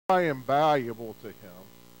I am valuable to him,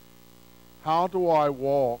 how do I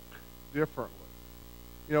walk differently?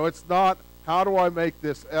 You know, it's not how do I make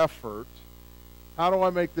this effort? How do I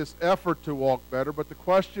make this effort to walk better? But the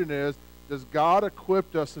question is, does God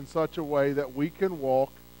equip us in such a way that we can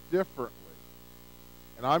walk differently?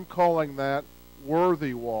 And I'm calling that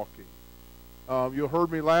worthy walking. You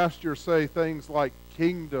heard me last year say things like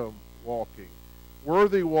kingdom walking.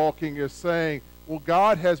 Worthy walking is saying, well,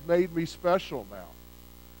 God has made me special now.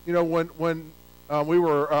 You know, when we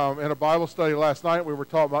were in a Bible study last night, we were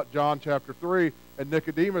talking about John chapter 3, and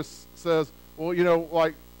Nicodemus says, well, you know,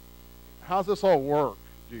 like, how's this all work,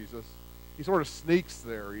 Jesus? He sort of sneaks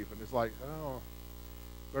there even. He's like, oh,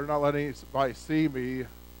 better not let anybody see me.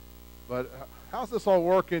 But how's this all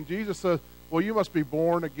work? And Jesus says, well, you must be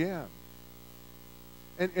born again.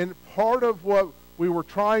 And part of what we were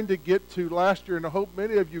trying to get to last year, and I hope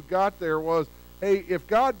many of you got there, was, hey, if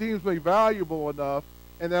God deems me valuable enough,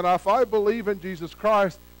 and then if I believe in Jesus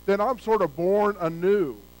Christ, then I'm sort of born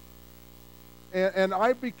anew. And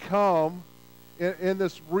I become, in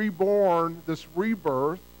this reborn, this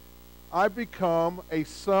rebirth, I become a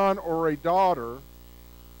son or a daughter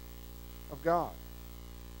of God,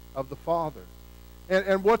 of the Father.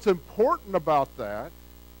 And what's important about that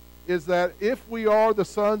is that if we are the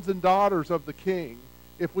sons and daughters of the King,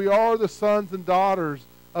 if we are the sons and daughters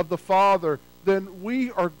of the Father, then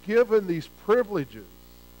we are given these privileges.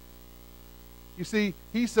 You see,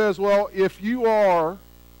 he says, well, if you are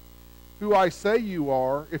who I say you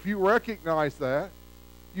are, if you recognize that,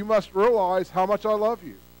 you must realize how much I love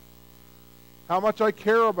you, how much I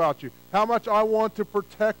care about you, how much I want to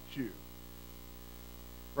protect you.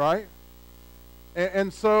 Right?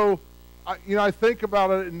 And so, I think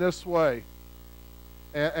about it in this way.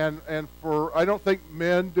 And I don't think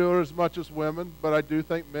men do it as much as women, but I do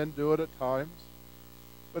think men do it at times.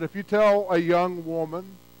 But if you tell a young woman,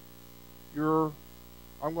 I'm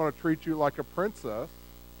going to treat you like a princess,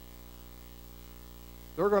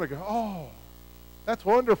 they're going to go, oh, that's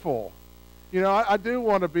wonderful. You know, I do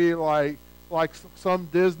want to be like some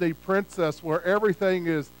Disney princess where everything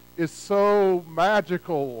is so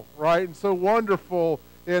magical, right, and so wonderful,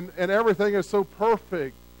 and everything is so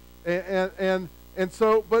perfect. And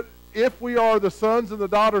so, but if we are the sons and the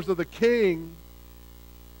daughters of the King,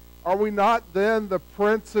 are we not then the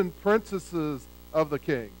prince and princesses of the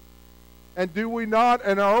King? And do we not,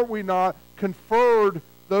 and are we not conferred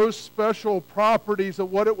those special properties of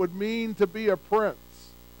what it would mean to be a prince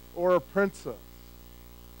or a princess?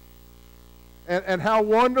 And how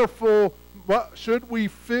wonderful should we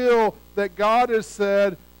feel that God has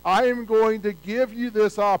said, I am going to give you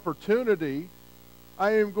this opportunity,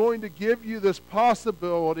 I am going to give you this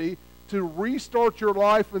possibility to restart your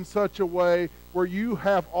life in such a way where you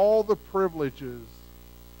have all the privileges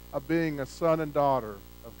of being a son and daughter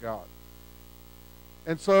of God.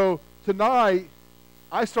 And so tonight,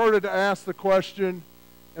 I started to ask the question,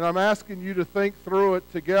 and I'm asking you to think through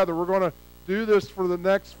it together. We're going to do this for the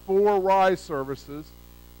next 4 Rise services.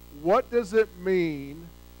 What does it mean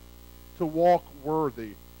to walk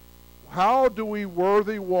worthy? How do we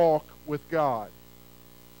worthy walk with God?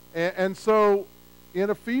 And so in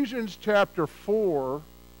Ephesians chapter 4,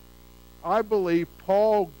 I believe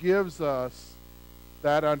Paul gives us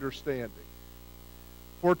that understanding.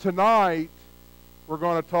 For tonight, we're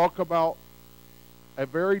going to talk about a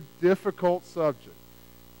very difficult subject: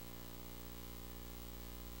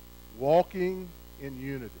 walking in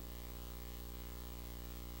unity.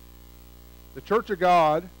 The Church of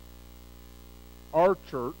God, our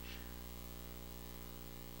church,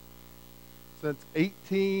 since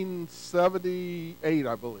 1878,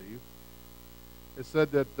 I believe, has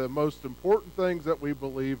said that the most important things that we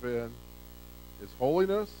believe in is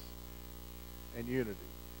holiness and unity.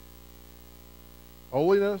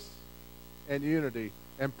 Holiness and unity.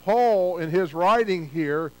 And Paul, in his writing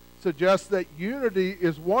here, suggests that unity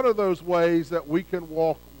is one of those ways that we can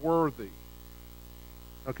walk worthy.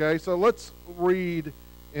 Okay, so let's read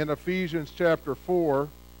in Ephesians chapter 4.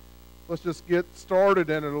 Let's just get started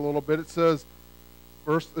in it a little bit. It says,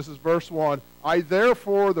 this is verse 1, I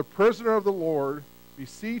therefore, the prisoner of the Lord,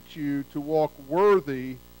 beseech you to walk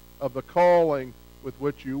worthy of the calling with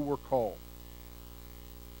which you were called.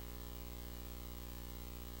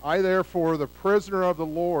 I therefore, the prisoner of the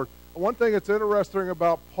Lord. One thing that's interesting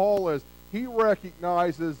about Paul is he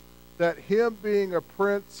recognizes that him being a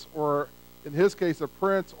prince, or in his case a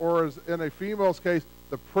prince, or as in a female's case,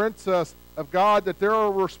 the princess of God, that there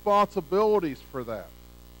are responsibilities for that.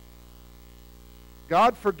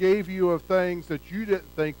 God forgave you of things that you didn't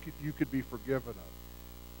think you could be forgiven of.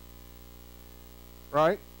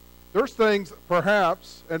 Right? There's things,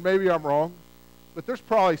 perhaps, and maybe I'm wrong, But there's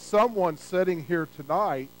probably someone sitting here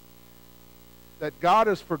tonight that God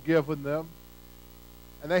has forgiven them,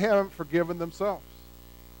 and they haven't forgiven themselves.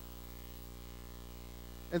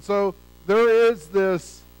 And so there is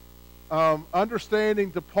this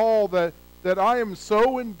understanding to Paul that I am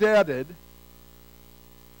so indebted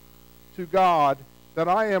to God that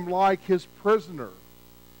I am like his prisoner.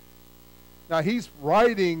 Now, he's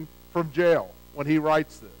writing from jail when he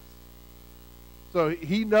writes this. So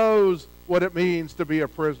he knows what it means to be a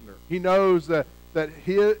prisoner. He knows that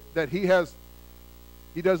he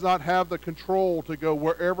does not have the control to go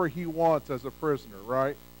wherever he wants as a prisoner,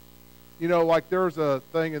 right? You know, like there's a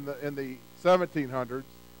thing in the 1700s,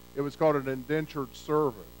 it was called an indentured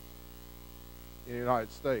servant in the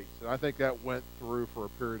United States. And I think that went through for a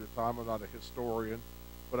period of time. I'm not a historian,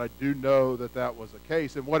 but I do know that that was the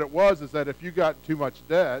case. And what it was is that if you got too much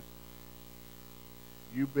debt,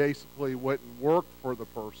 you basically went and worked for the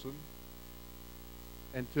person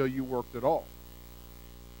until you worked it off.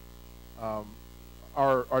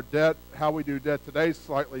 Our debt, how we do debt today is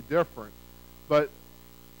slightly different. But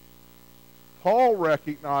Paul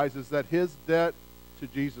recognizes that his debt to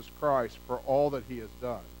Jesus Christ for all that he has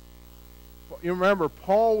done. You remember,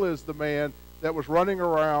 Paul is the man that was running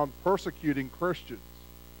around persecuting Christians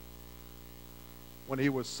when he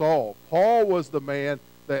was Saul. Paul was the man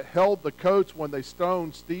that held the coats when they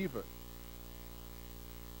stoned Stephen.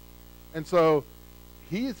 And so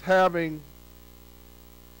he's having,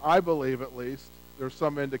 I believe at least, there's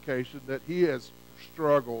some indication that he has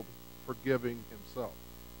struggled forgiving himself.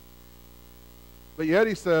 But yet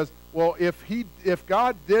he says, well, if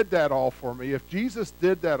God did that all for me, if Jesus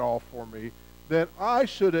did that all for me, then I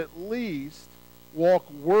should at least walk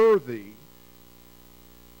worthy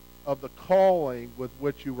of the calling with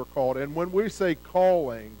which you were called. And when we say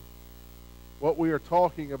calling, what we are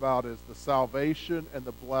talking about is the salvation and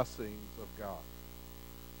the blessings of God.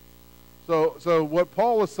 So what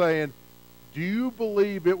Paul is saying, do you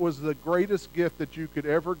believe it was the greatest gift that you could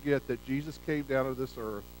ever get that Jesus came down to this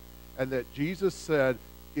earth, and that Jesus said,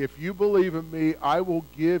 if you believe in me, I will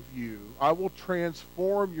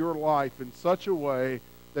transform your life in such a way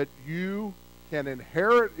that you can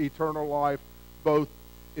inherit eternal life both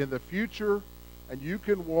in the future and you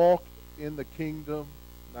can walk in the kingdom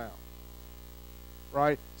now.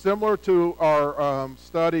 Right? Similar to our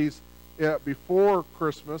studies before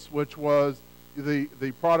Christmas, which was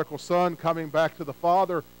the prodigal son coming back to the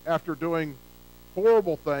father after doing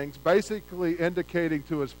horrible things, basically indicating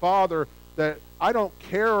to his father that I don't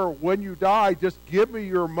care when you die, just give me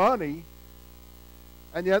your money.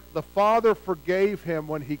 And yet the father forgave him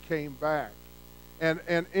when he came back. And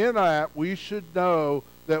in that, we should know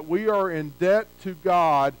that we are in debt to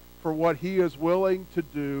God for what he is willing to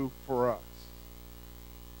do for us.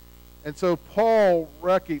 And so Paul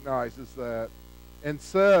recognizes that and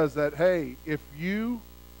says that, hey, if you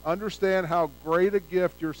understand how great a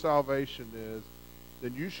gift your salvation is,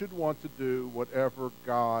 then you should want to do whatever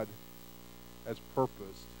God has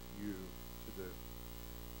purposed you to do.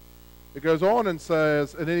 It goes on and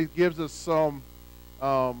says, and then he gives us some,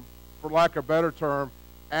 for lack of a better term,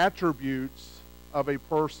 attributes of a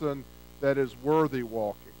person that is worthy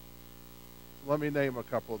walking. Let me name a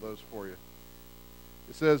couple of those for you.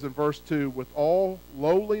 It says in verse 2, with all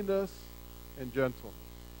lowliness and gentleness.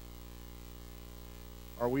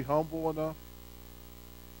 Are we humble enough?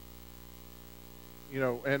 You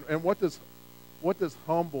know, and what does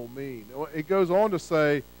humble mean? It goes on to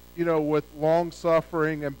say, you know, with long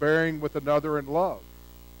suffering and bearing with another in love.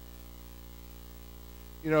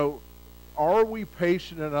 You know, are we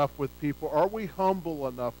patient enough with people? Are we humble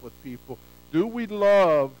enough with people? Do we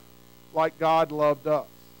love like God loved us?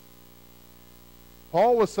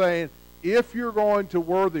 Paul was saying, if you're going to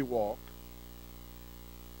worthy walk,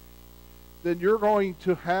 then you're going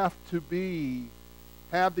to have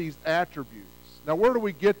these attributes. Now, where do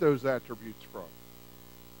we get those attributes from?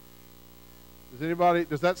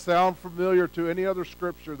 Does that sound familiar to any other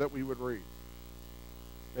scripture that we would read?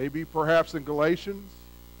 Maybe perhaps in Galatians,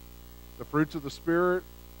 the fruits of the Spirit,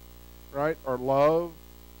 right, are love,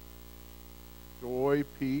 joy,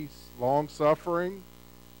 peace, long-suffering,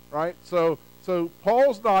 right? So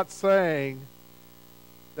Paul's not saying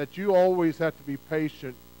that you always have to be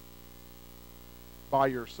patient by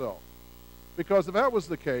yourself. Because if that was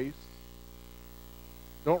the case,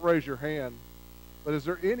 don't raise your hand, but is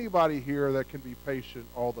there anybody here that can be patient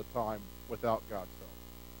all the time without God's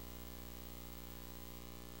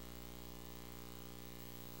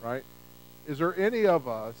help? Right? Is there any of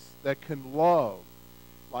us that can love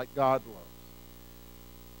like God loves?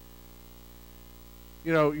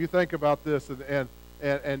 You know, you think about this, and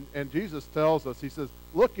And Jesus tells us, he says,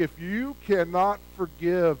 look, if you cannot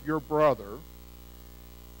forgive your brother,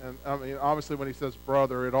 and I mean, obviously when he says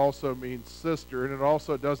brother, it also means sister, and it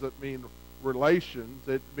also doesn't mean relations.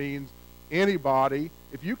 It means anybody.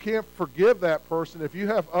 If you can't forgive that person, if you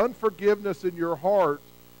have unforgiveness in your heart,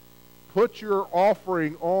 put your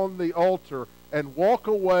offering on the altar and walk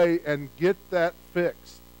away and get that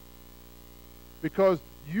fixed. Because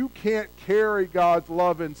you can't carry God's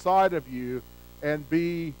love inside of you and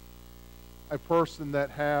be a person that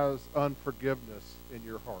has unforgiveness in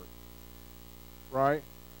your heart. Right?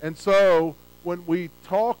 And so when we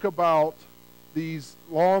talk about these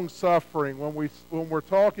long suffering, when we're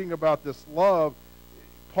talking about this love,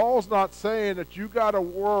 Paul's not saying that you got to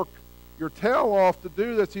work your tail off to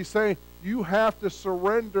do this. He's saying you have to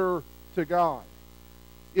surrender to God.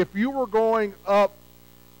 If you were going up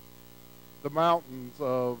the mountains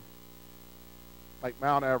of, like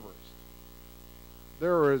Mount Everest,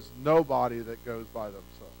 there is nobody that goes by themselves.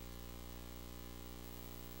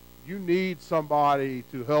 You need somebody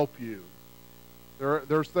to help you.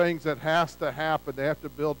 There's things that has to happen. They have to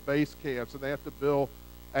build base camps, and they have to build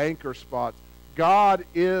anchor spots. God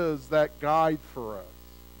is that guide for us.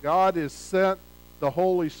 God has sent the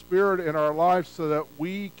Holy Spirit in our lives so that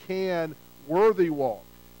we can worthy walk.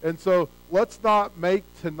 And so let's not make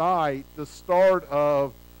tonight the start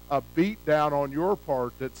of a beat down on your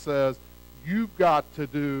part that says you've got to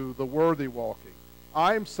do the worthy walking.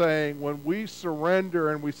 I'm saying when we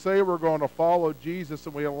surrender and we say we're going to follow Jesus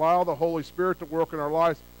and we allow the Holy Spirit to work in our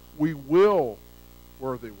lives, we will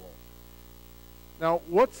worthy walk. Now,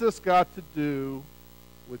 what's this got to do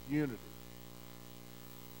with unity?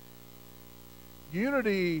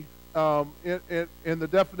 Unity, in the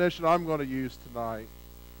definition I'm going to use tonight,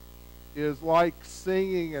 is like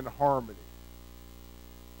singing in harmony.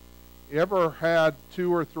 You ever had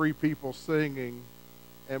 2 or 3 people singing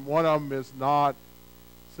and one of them is not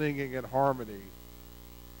singing in harmony?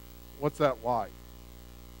 What's that like?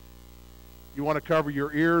 You want to cover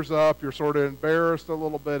your ears up. You're sort of embarrassed a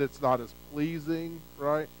little bit. It's not as pleasing,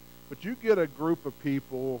 right? But you get a group of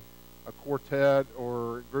people, a quartet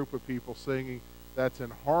or a group of people singing that's in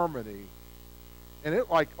harmony, and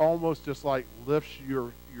it like almost just like lifts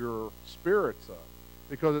your spirits up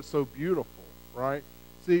because it's so beautiful, right?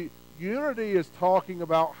 See, unity is talking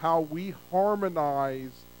about how we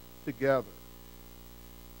harmonize together.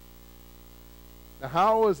 Now,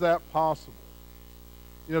 how is that possible?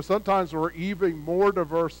 You know, sometimes we're even more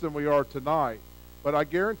diverse than we are tonight, but I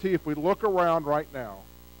guarantee if we look around right now,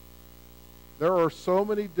 there are so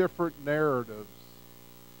many different narratives,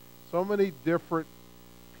 so many different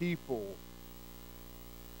people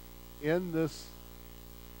in this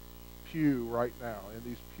pew right now, in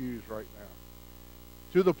these pews right now,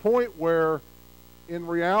 to the point where, in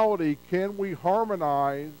reality, can we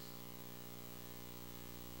harmonize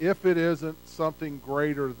if it isn't something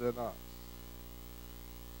greater than us?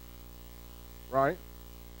 Right?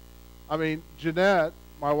 I mean, Jeanette,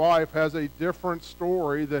 my wife, has a different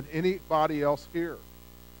story than anybody else here.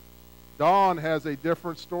 Dawn has a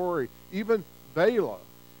different story. Even Bela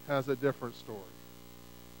has a different story.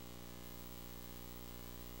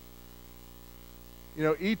 You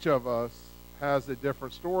know, each of us has a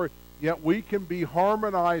different story, yet we can be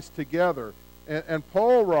harmonized together. And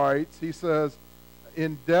Paul writes, he says,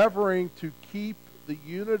 endeavoring to keep the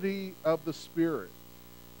unity of the Spirit.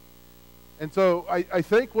 And so I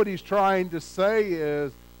think what he's trying to say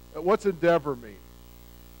is, what's endeavor mean?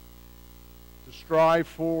 To strive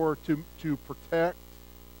for, to protect,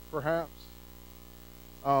 perhaps.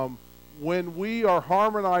 When we are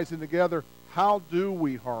harmonizing together, how do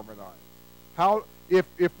we harmonize? How,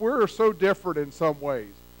 if we're so different in some ways,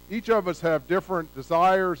 each of us have different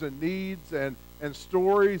desires and needs and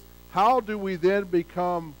stories, how do we then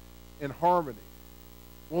become in harmony?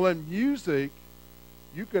 Well, in music,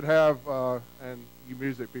 you could have, and you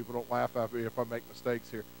music people don't laugh at me if I make mistakes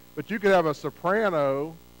here, but you could have a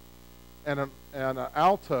soprano and an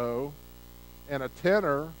alto and a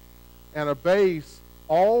tenor and a bass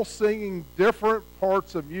all singing different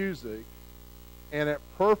parts of music, and it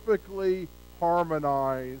perfectly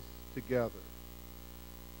harmonized together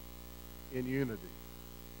in unity.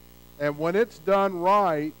 And when it's done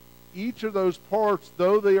right, each of those parts,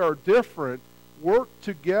 though they are different, work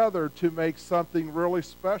together to make something really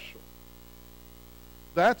special.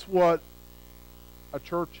 That's what a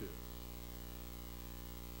church is.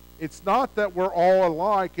 It's not that we're all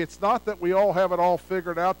alike. It's not that we all have it all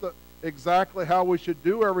figured out exactly how we should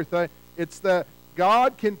do everything. It's that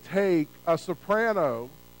God can take a soprano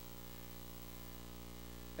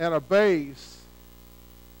and a bass,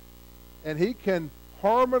 and he can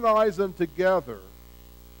harmonize them together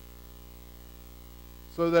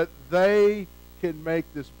so that they can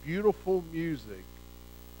make this beautiful music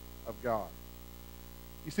of God.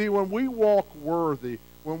 You see, when we walk worthy,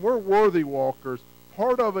 when we're worthy walkers,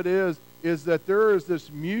 part of it is that there is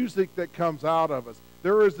this music that comes out of us.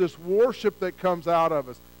 There is this worship that comes out of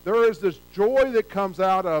us. There is this joy that comes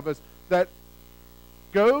out of us that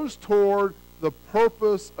goes toward the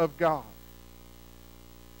purpose of God.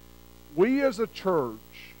 We as a church,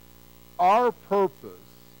 our purpose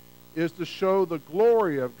is to show the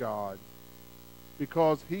glory of God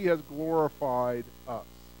because He has glorified us.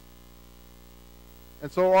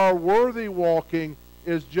 And so our worthy walking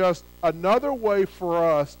is just another way for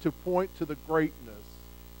us to point to the greatness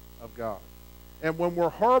of God. And when we're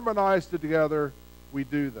harmonized together, we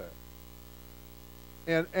do that.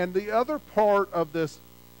 And the other part of this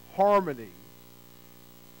harmony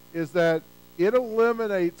is that it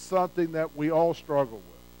eliminates something that we all struggle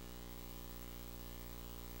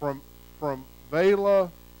with. From Vela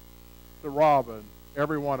to Robin,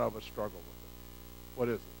 every one of us struggle with it. What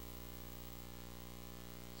is it?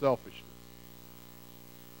 Selfishness.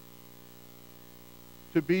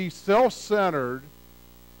 To be self-centered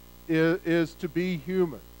is to be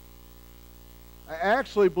human. I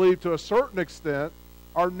actually believe to a certain extent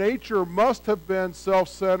our nature must have been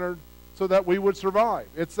self-centered so that we would survive.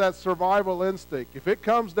 It's that survival instinct. If it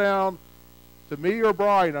comes down to me or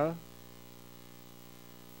Bryna,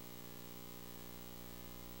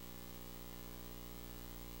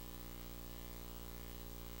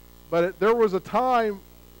 but there was a time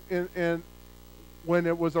when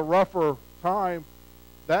it was a rougher time,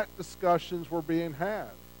 that discussions were being had,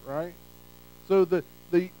 right? So the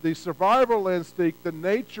survival instinct, the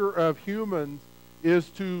nature of humans, is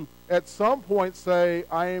to at some point say,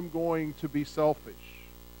 I am going to be selfish.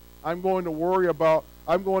 I'm going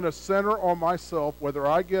to center on myself, whether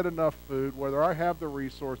I get enough food, whether I have the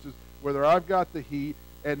resources, whether I've got the heat,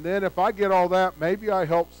 and then if I get all that, maybe I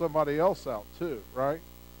help somebody else out too, right?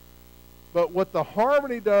 But what the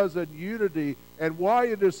harmony does in unity, and why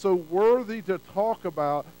it is so worthy to talk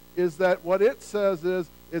about, is that what it says is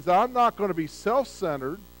I'm not going to be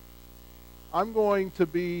self-centered. I'm going to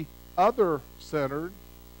be other-centered,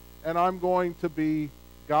 and I'm going to be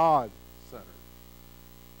God-centered.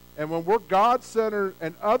 And when we're God-centered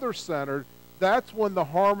and other-centered, that's when the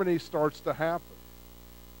harmony starts to happen.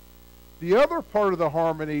 The other part of the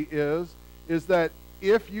harmony is that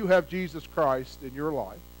if you have Jesus Christ in your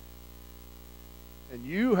life, and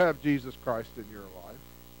you have Jesus Christ in your life,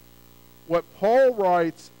 what Paul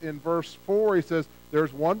writes in verse 4, he says,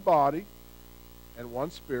 there's one body, and one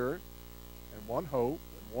Spirit, and one hope,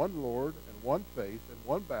 and one Lord, and one faith, and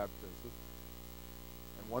one baptism,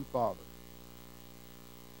 and one Father.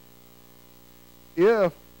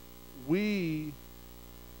 If we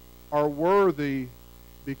are worthy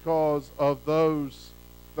because of those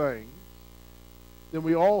things, then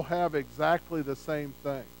we all have exactly the same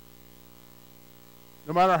thing.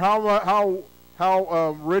 No matter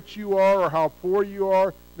how rich you are or how poor you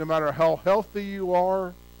are, no matter how healthy you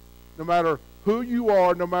are, no matter who you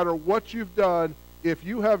are, no matter what you've done, if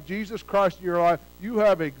you have Jesus Christ in your life, you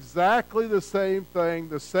have exactly the same thing,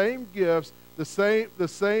 the same gifts, the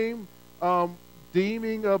same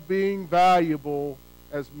deeming of being valuable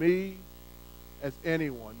as me, as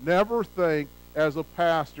anyone. Never think as a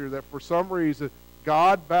pastor that for some reason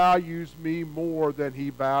God values me more than He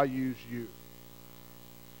values you.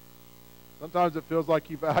 Sometimes it feels like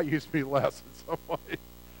He values me less in some way.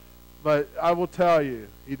 But I will tell you,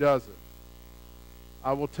 He doesn't.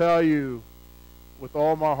 I will tell you with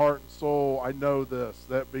all my heart and soul, I know this,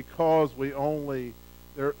 that because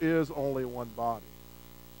there is only one body,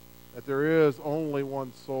 that there is only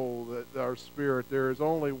one soul, that our spirit, there is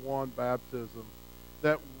only one baptism,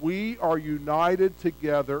 that we are united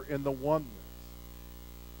together in the oneness.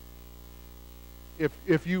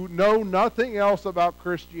 If you know nothing else about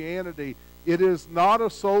Christianity, it is not a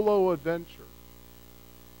solo adventure.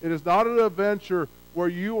 It is not an adventure where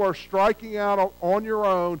you are striking out on your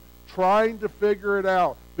own, trying to figure it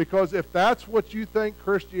out. Because if that's what you think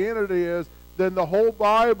Christianity is, then the whole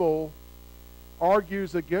Bible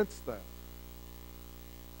argues against that.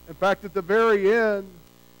 In fact, at the very end,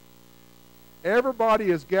 everybody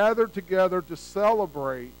is gathered together to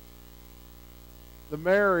celebrate the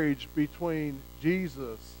marriage between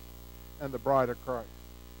Jesus and the bride of Christ.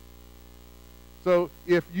 So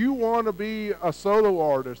if you want to be a solo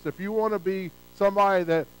artist, if you want to be somebody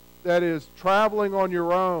that is traveling on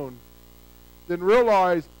your own, then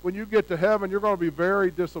realize when you get to heaven, you're going to be very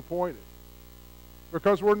disappointed.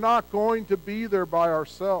 Because we're not going to be there by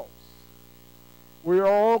ourselves. We're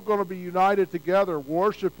all going to be united together,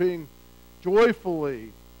 worshiping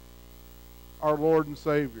joyfully our Lord and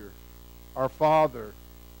Savior, our Father.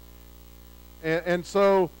 And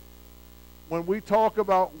so when we talk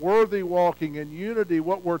about worthy walking in unity,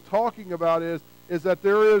 what we're talking about is that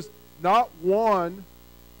there is not one,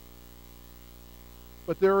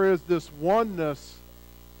 but there is this oneness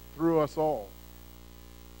through us all.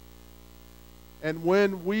 And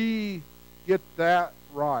when we get that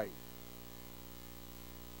right,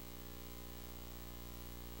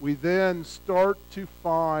 we then start to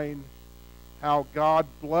find how God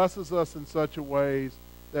blesses us in such a ways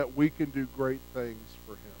that we can do great things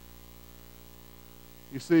for Him.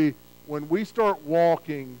 You see, when we start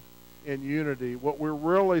walking in unity, what we're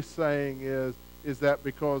really saying is that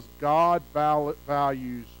because God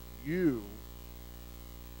values you,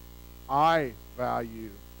 I value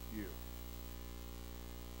you.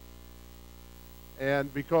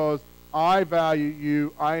 And because I value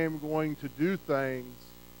you, I am going to do things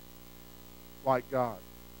like God.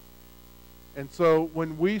 And so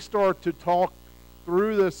when we start to talk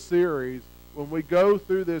through this series, when we go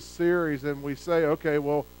through this series and we say, okay,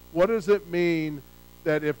 well, what does it mean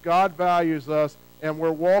that if God values us and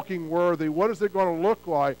we're walking worthy, what is it going to look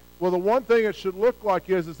like? Well, the one thing it should look like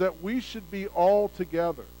is that we should be all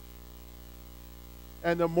together.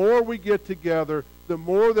 And the more we get together, the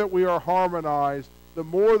more that we are harmonized, the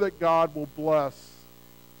more that God will bless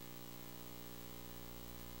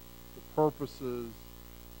the purposes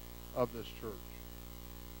of this church.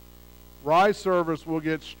 Rise service will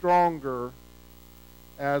get stronger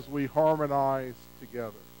as we harmonize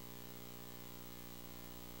together.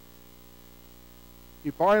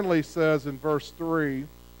 He finally says in verse 3,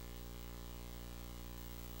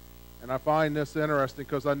 and I find this interesting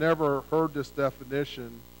because I never heard this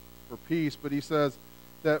definition for peace, but he says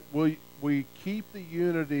that we keep the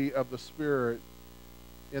unity of the Spirit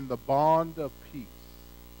in the bond of peace.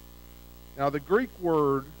 Now, the Greek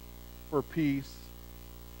word for peace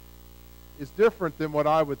is different than what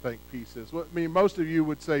I would think peace is. I mean, most of you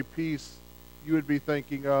would say peace, you would be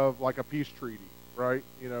thinking of like a peace treaty, right?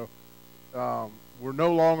 You know, we're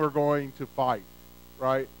no longer going to fight,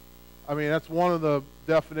 right? I mean, that's one of the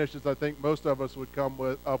definitions I think most of us would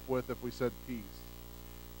come up with if we said peace.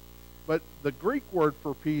 But the Greek word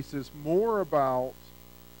for peace is more about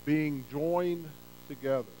being joined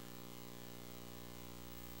together.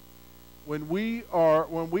 When we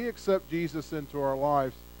accept Jesus into our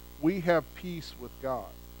lives, we have peace with God.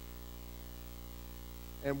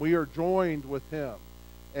 And we are joined with Him.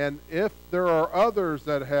 And if there are others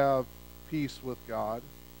that have peace with God,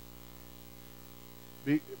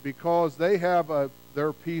 because they have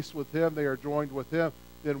their peace with Him, they are joined with Him,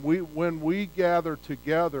 then when we gather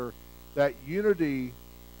together, that unity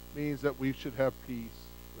means that we should have peace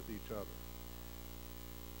with each other.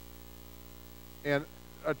 And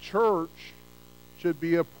a church should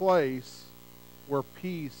be a place where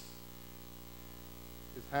peace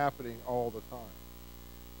is happening all the time.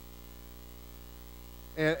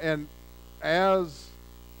 And as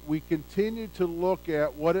we continue to look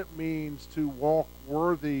at what it means to walk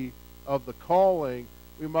worthy of the calling,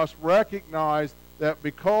 we must recognize that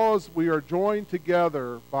because we are joined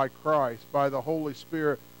together by Christ, by the Holy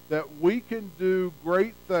Spirit, that we can do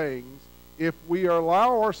great things if we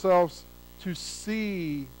allow ourselves to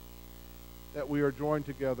see that we are joined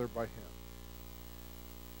together by Him.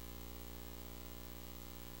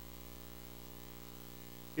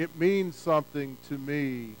 It means something to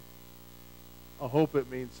me. I hope it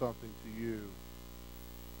means something to you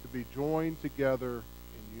to be joined together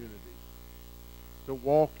in unity, to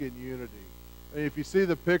walk in unity. And if you see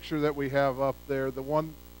the picture that we have up there, the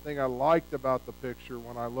one thing I liked about the picture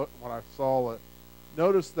when I saw it,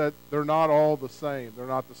 notice that they're not all the same. They're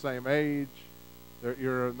not the same age.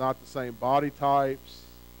 You're not the same body types.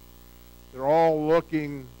 They're all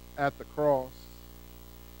looking at the cross.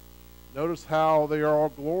 Notice how they are all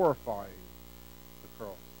glorifying the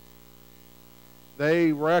cross.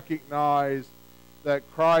 They recognize that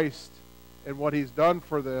Christ and what He's done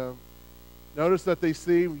for them. Notice that they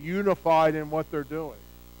seem unified in what they're doing.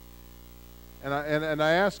 And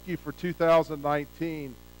I ask you for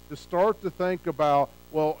 2019 to start to think about,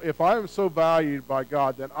 well, if I am so valued by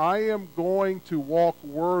God, then I am going to walk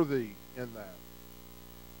worthy in that.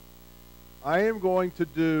 I am going to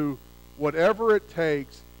do whatever it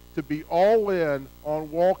takes to be all in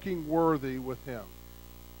on walking worthy with Him.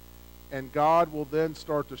 And God will then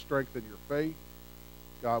start to strengthen your faith.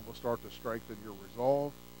 God will start to strengthen your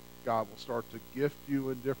resolve. God will start to gift you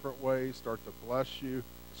in different ways, start to bless you,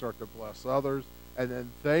 start to bless others. And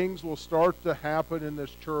then things will start to happen in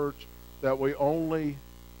this church that we only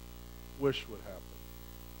wish would happen.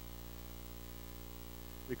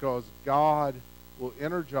 Because God will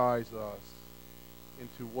energize us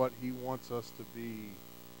into what He wants us to be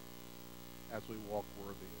as we walk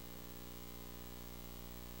worthy of Him.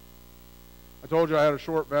 I told you I had a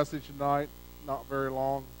short message tonight, not very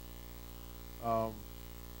long. Why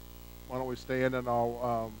don't we stand and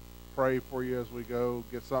I'll pray for you as we go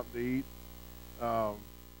get something to eat.